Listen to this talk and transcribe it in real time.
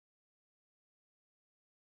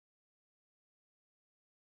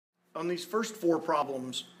On these first four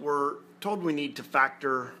problems, we're told we need to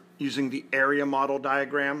factor using the area model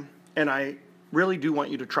diagram, and I really do want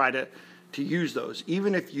you to try to use those.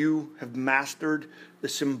 Even if you have mastered the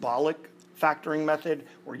symbolic factoring method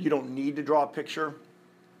where you don't need to draw a picture,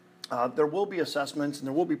 there will be assessments and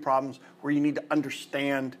there will be problems where you need to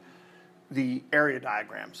understand the area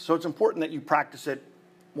diagrams. So it's important that you practice it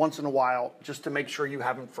once in a while just to make sure you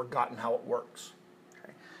haven't forgotten how it works.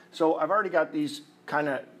 Okay. So I've already got these kind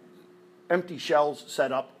of empty shells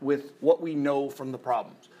set up with what we know from the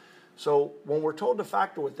problems. So when we're told to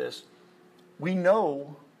factor with this, we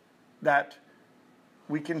know that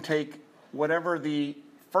we can take whatever the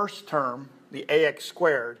first term, the ax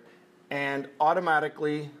squared, and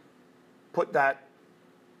automatically put that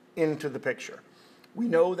into the picture. We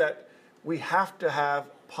know that we have to have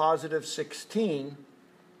positive 16,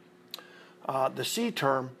 the c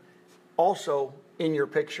term, also in your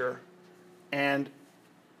picture. And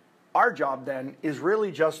our job then is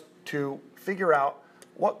really just to figure out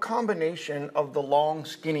what combination of the long,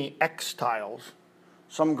 skinny x tiles,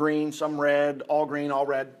 some green, some red, all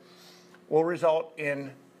red, will result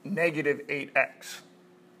in negative 8x.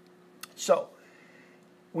 So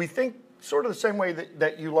we think sort of the same way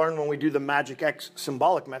that you learn when we do the magic x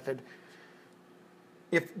symbolic method.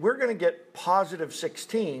 If we're going to get positive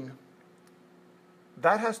 16,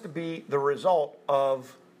 that has to be the result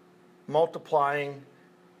of multiplying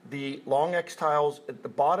the long x tiles at the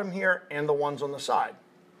bottom here and the ones on the side.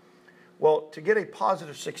 Well, to get a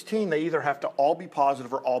positive 16, they either have to all be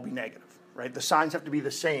positive or all be negative, right? The signs have to be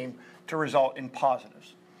the same to result in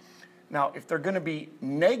positives. Now, if they're going to be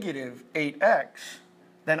negative 8x,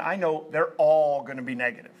 then I know they're all going to be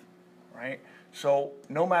negative, right? So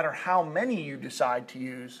no matter how many you decide to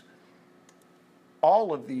use,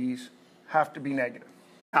 all of these have to be negative.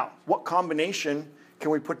 Now, what combination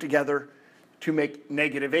can we put together to make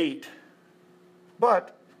negative 8?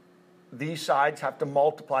 But these sides have to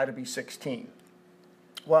multiply to be 16.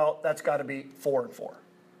 Well, that's got to be 4 and 4,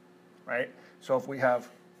 right? So if we have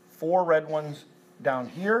 4 red ones down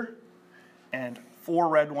here and 4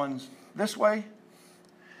 red ones this way,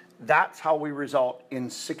 that's how we result in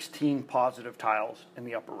 16 positive tiles in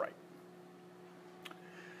the upper right.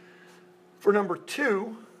 For number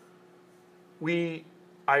 2,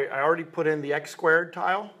 I already put in the x squared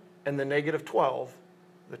tile and the negative 12,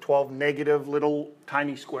 the 12 negative little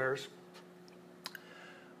tiny squares.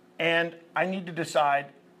 And I need to decide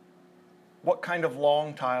what kind of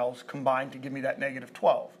long tiles combine to give me that negative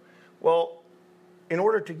 12. Well, in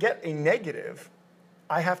order to get a negative,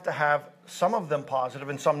 I have to have some of them positive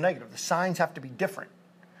and some negative. The signs have to be different.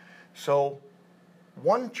 So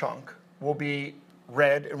one chunk will be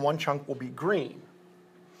red and one chunk will be green.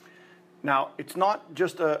 Now, it's not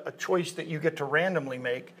just a choice that you get to randomly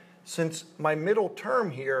make. Since my middle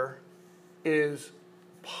term here is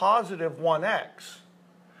positive 1x,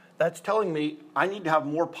 that's telling me I need to have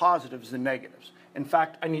more positives than negatives. In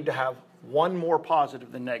fact, I need to have one more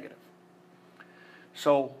positive than negative.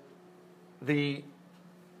 So the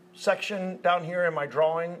section down here in my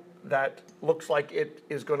drawing that looks like it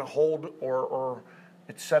is going to hold or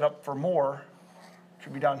it's set up for more,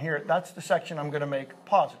 should be down here, that's the section I'm going to make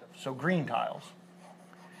positive, so green tiles.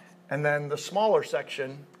 And then the smaller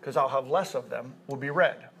section, because I'll have less of them, will be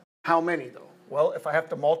red. How many though? Well, if I have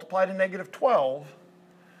to multiply to negative 12,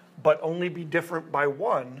 but only be different by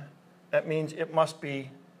 1, that means it must be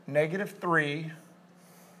negative 3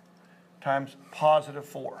 times positive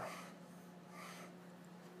 4.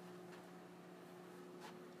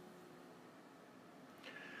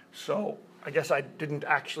 So I guess I didn't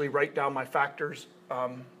actually write down my factors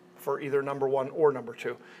for either number 1 or number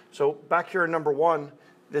 2. So back here in number 1,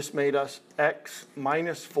 this made us x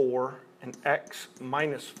minus 4 and x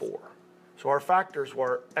minus 4. So our factors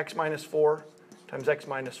were x minus 4 times x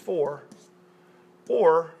minus 4,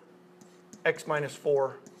 or x minus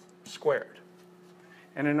 4 squared.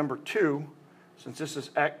 And in number 2, since this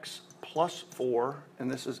is x plus 4 and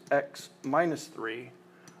this is x minus 3,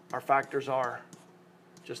 our factors are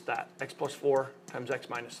just that, x plus 4 times x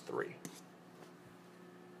minus 3.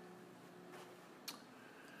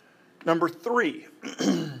 Number 3,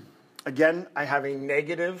 again, I have a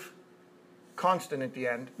negative constant at the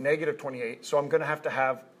end, negative 28, so I'm going to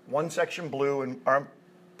have one section blue and,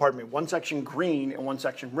 one section green and one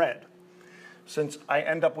section red. Since I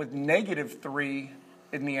end up with negative 3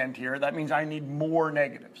 in the end here, that means I need more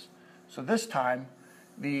negatives. So this time,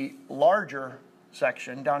 the larger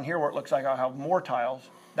section down here where it looks like I'll have more tiles,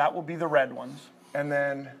 that will be the red ones, and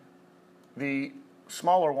then the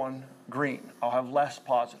smaller one, green. I'll have less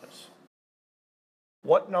positives.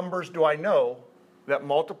 What numbers do I know that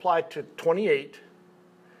multiply to 28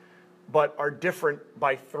 but are different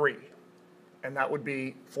by 3. And that would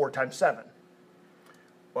be 4 times 7.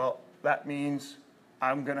 Well, that means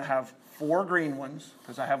I'm going to have 4 green ones,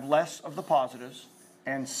 because I have less of the positives,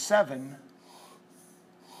 and 7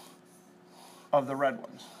 of the red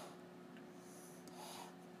ones.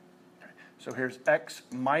 Okay. So here's x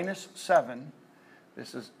minus 7.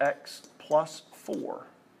 This is x plus 4.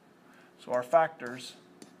 So our factors,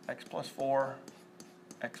 x plus 4,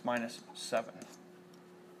 x minus 7.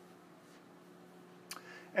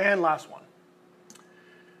 And last one.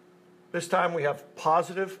 This time we have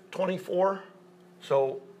positive 24.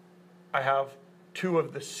 So I have 2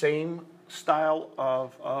 of the same style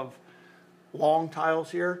of long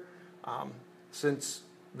tiles here. Since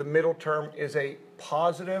the middle term is a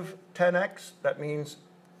positive 10x, that means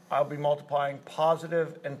I'll be multiplying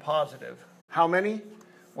positive and positive. How many?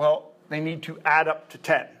 Well, they need to add up to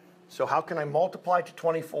 10. So how can I multiply to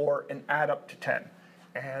 24 and add up to 10?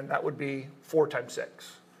 And that would be 4 times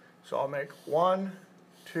 6. So I'll make 1,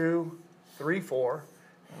 2, 3, 4,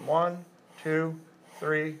 and 1, 2,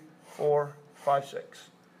 3, 4, 5, 6.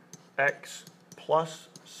 X plus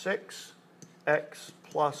 6, x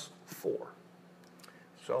plus 4.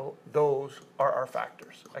 So those are our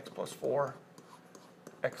factors, x plus 4,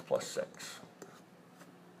 x plus 6.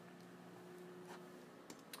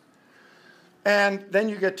 And then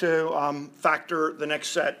you get to factor the next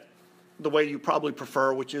set the way you probably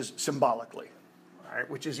prefer, which is symbolically, all right,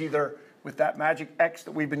 which is either with that magic x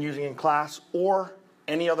that we've been using in class or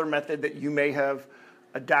any other method that you may have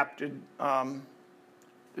adapted,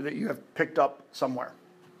 that you have picked up somewhere.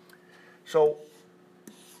 So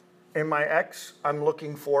in my x, I'm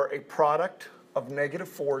looking for a product of negative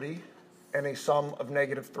 40 and a sum of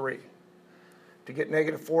negative 3. To get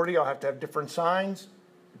negative 40, I'll have to have different signs.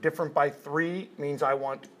 Different by 3 means I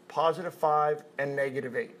want positive 5 and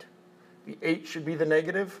negative 8. The 8 should be the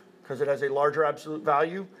negative because it has a larger absolute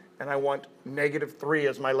value, and I want negative 3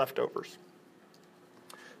 as my leftovers.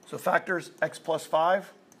 So factors, x plus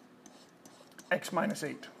 5, x minus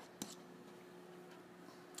 8.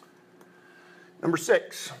 Number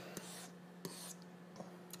 6,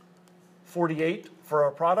 48 for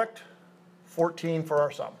our product, 14 for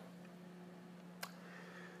our sum.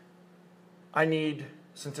 I need,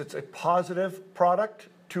 since it's a positive product,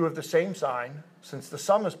 2 of the same sign. Since the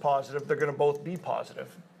sum is positive, they're going to both be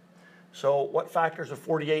positive. So what factors of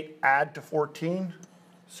 48 add to 14?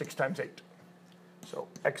 6 times 8. So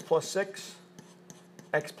x plus 6,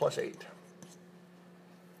 x plus 8.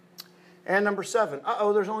 And number 7,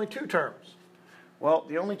 there's only 2 terms. Well,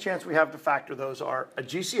 the only chance we have to factor those are a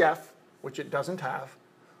GCF, which it doesn't have,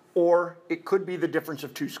 or it could be the difference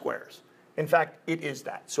of 2 squares. In fact, it is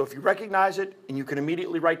that. So if you recognize it and you can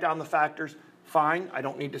immediately write down the factors, fine. I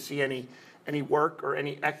don't need to see any work or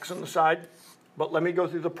any x on the side. But let me go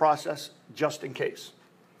through the process just in case.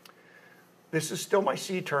 This is still my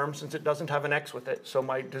C term since it doesn't have an x with it. So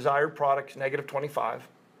my desired product is negative 25.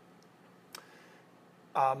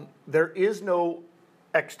 There is no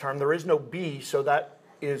x term. There is no b, so that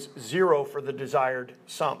is 0 for the desired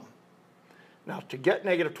sum. Now, to get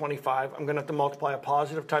negative 25, I'm going to have to multiply a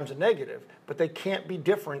positive times a negative, but they can't be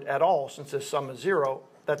different at all since this sum is 0.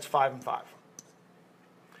 That's 5 and 5.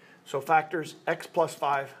 So factors x plus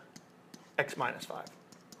 5, x minus 5.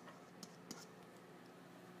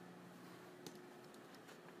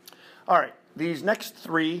 All right, these next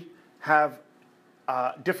 3 have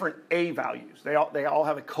different a values. They all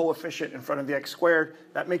have a coefficient in front of the x squared.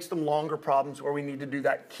 That makes them longer problems where we need to do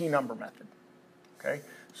that key number method. Okay?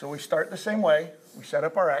 So we start the same way. We set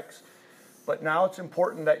up our x. But now it's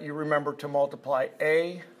important that you remember to multiply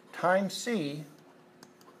a times c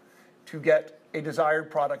to get a desired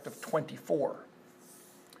product of 24.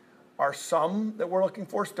 Our sum that we're looking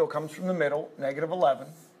for still comes from the middle, negative 11.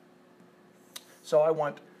 So I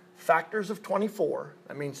want factors of 24,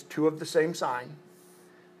 that means 2 of the same sign,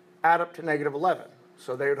 add up to negative 11.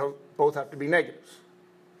 So they would both have to be negatives.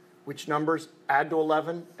 Which numbers add to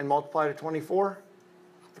 11 and multiply to 24?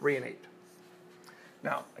 3 and 8.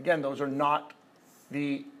 Now, again, those are not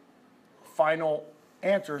the final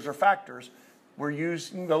answers or factors. We're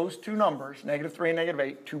using those 2 numbers, negative 3 and negative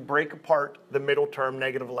 8, to break apart the middle term,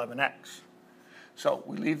 negative 11x. So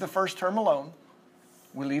we leave the first term alone.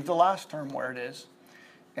 We leave the last term where it is.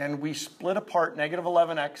 And we split apart negative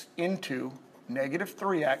 11x into negative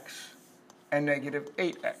 3x and negative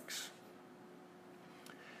 8x.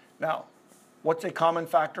 Now, what's a common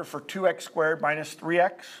factor for 2x squared minus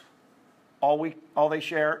 3x? All they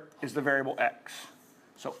share is the variable x.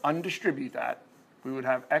 So undistribute that. We would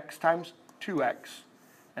have x times 2x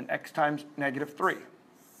and x times negative 3.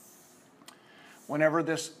 Whenever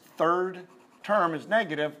this third term is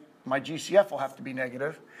negative, my GCF will have to be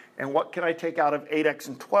negative. And what can I take out of 8x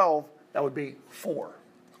and 12? That would be 4.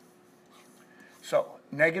 So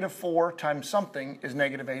negative 4 times something is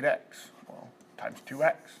negative 8x, well, times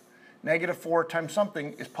 2x. Negative 4 times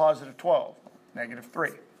something is positive 12, negative 3.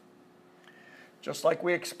 Just like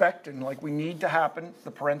we expect and like we need to happen, the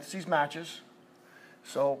parentheses matches.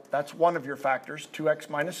 So that's one of your factors, 2x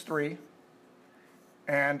minus 3.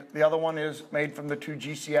 And the other one is made from the two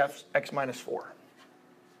GCFs, x minus 4.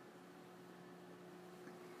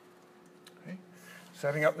 Okay.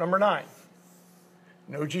 Setting up number 9.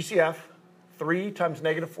 No GCF. 3 times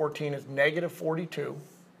negative 14 is negative 42.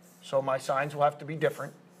 So my signs will have to be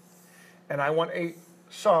different. And I want a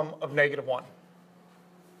sum of negative 1.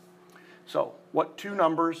 So what two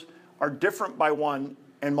numbers are different by 1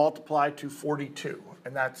 and multiply to 42?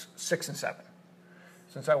 And that's 6 and 7.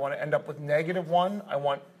 Since I want to end up with negative 1, I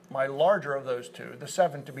want my larger of those two, the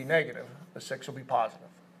 7, to be negative. The 6 will be positive.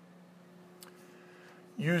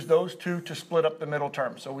 Use those two to split up the middle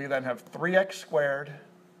term. So we then have 3x squared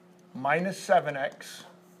minus 7x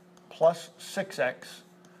plus 6x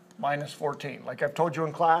minus 14. Like I've told you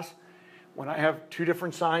in class, when I have two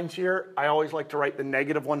different signs here, I always like to write the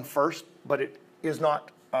negative one first, but it is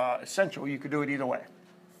not essential. You could do it either way.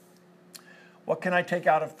 What can I take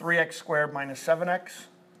out of 3x squared minus 7x?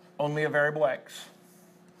 Only a variable x.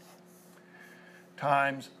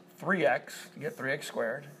 Times 3x to get 3x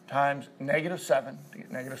squared times negative 7 to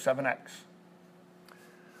get negative 7x.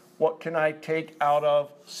 What can I take out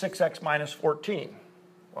of 6x minus 14?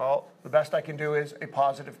 Well, the best I can do is a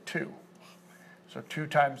positive 2. So 2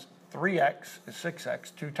 times 3x is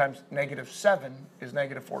 6x. 2 times negative 7 is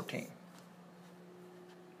negative 14.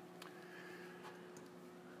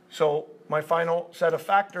 So my final set of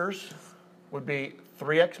factors would be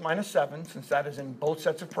 3x minus 7, since that is in both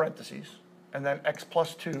sets of parentheses, and then x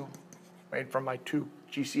plus 2 made from my two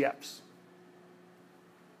GCFs.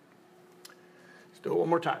 Do it one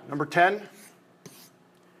more time. Number 10,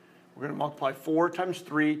 we're going to multiply 4 times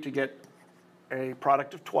 3 to get a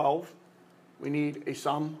product of 12. We need a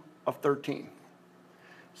sum of 13.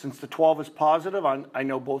 Since the 12 is positive, I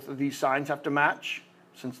know both of these signs have to match.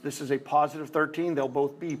 Since this is a positive 13, they'll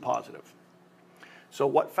both be positive. So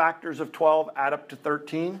what factors of 12 add up to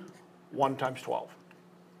 13? 1 times 12.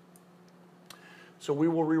 So we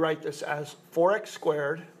will rewrite this as 4x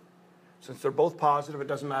squared. Since they're both positive, it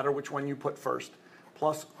doesn't matter which one you put first.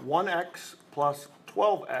 Plus 1x plus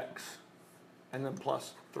 12x, and then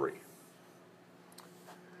plus 3.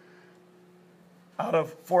 Out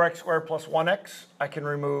of 4x squared plus 1x, I can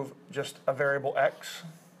remove just a variable x.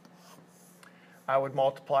 I would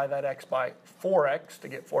multiply that x by 4x to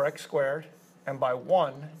get 4x squared, and by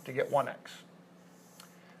 1 to get 1x.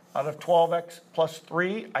 Out of 12x plus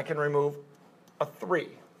 3, I can remove a 3.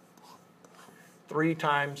 3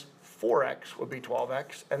 times 4x would be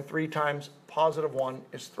 12x, and 3 times positive 1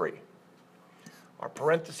 is 3. Our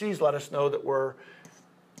parentheses let us know that we're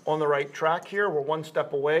on the right track here. We're one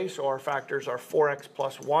step away, so our factors are 4x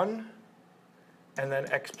plus 1, and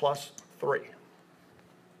then x plus 3.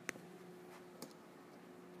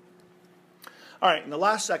 All right, in the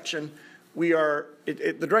last section,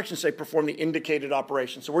 the directions say perform the indicated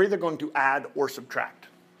operation. So we're either going to add or subtract.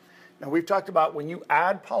 Now we've talked about when you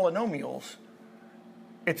add polynomials,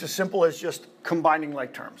 it's as simple as just combining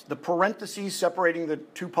like terms. The parentheses separating the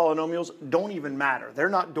two polynomials don't even matter. They're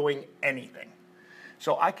not doing anything.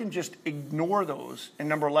 So I can just ignore those in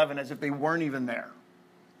number 11 as if they weren't even there.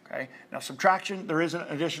 Okay? Now subtraction, there is an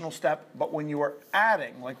additional step, but when you are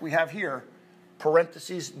adding, like we have here,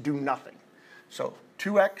 parentheses do nothing. So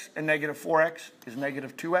 2x and negative 4x is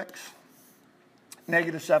negative 2x.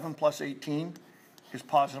 Negative 7 plus 18 is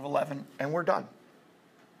positive 11, and we're done.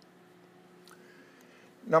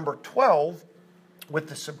 Number 12, with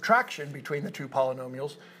the subtraction between the two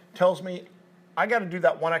polynomials, tells me I got to do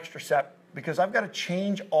that one extra step because I've got to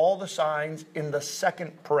change all the signs in the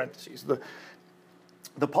second parentheses.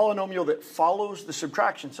 The polynomial that follows the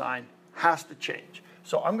subtraction sign has to change.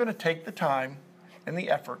 So I'm going to take the time and the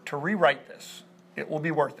effort to rewrite this. It will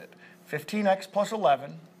be worth it. 15x plus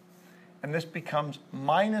 11, and this becomes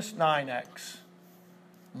minus 9x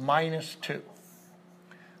minus 2.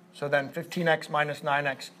 So then 15x minus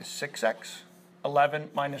 9x is 6x. 11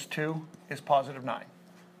 minus 2 is positive 9.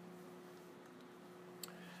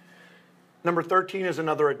 Number 13 is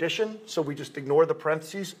another addition, so we just ignore the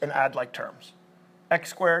parentheses and add like terms. X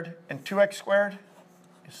squared and 2x squared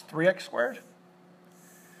is 3x squared.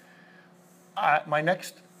 My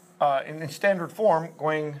next, in standard form,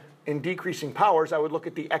 going in decreasing powers, I would look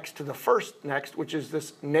at the x to the first next, which is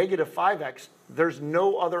this negative 5x. There's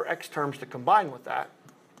no other x terms to combine with that.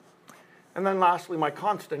 And then lastly, my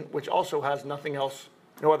constant, which also has nothing else,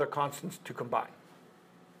 no other constants to combine.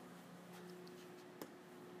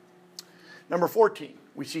 Number 14,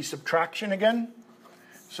 we see subtraction again.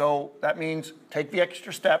 So that means take the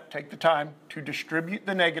extra step, take the time to distribute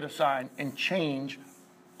the negative sign and change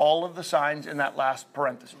all of the signs in that last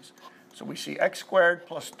parentheses. So we see x squared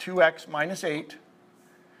plus 2x minus 8.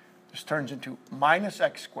 This turns into minus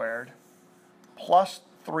x squared plus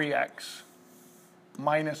 3x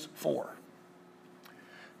minus 4.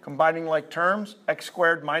 Combining like terms, x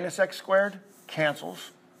squared minus x squared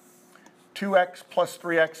cancels. 2x plus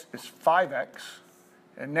 3x is 5x.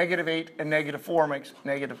 And negative 8 and negative 4 makes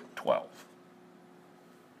negative 12.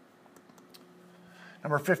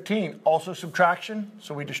 Number 15, also subtraction.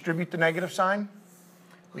 So we distribute the negative sign.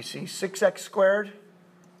 We see 6x squared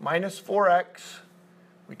minus 4x.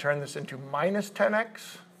 We turn this into minus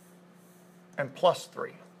 10x and plus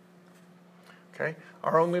 3. Okay,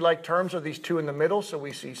 our only like terms are these two in the middle. So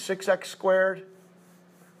we see 6x squared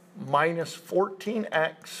minus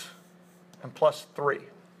 14x and plus 3.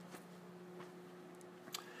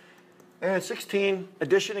 And 16,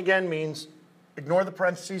 addition again means ignore the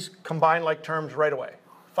parentheses, combine like terms right away.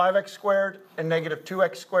 5x squared and negative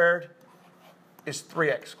 2x squared is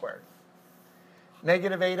 3x squared.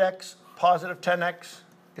 Negative 8x, positive 10x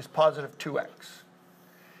is positive 2x.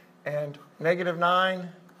 And negative 9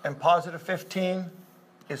 and positive 15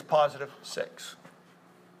 is positive 6.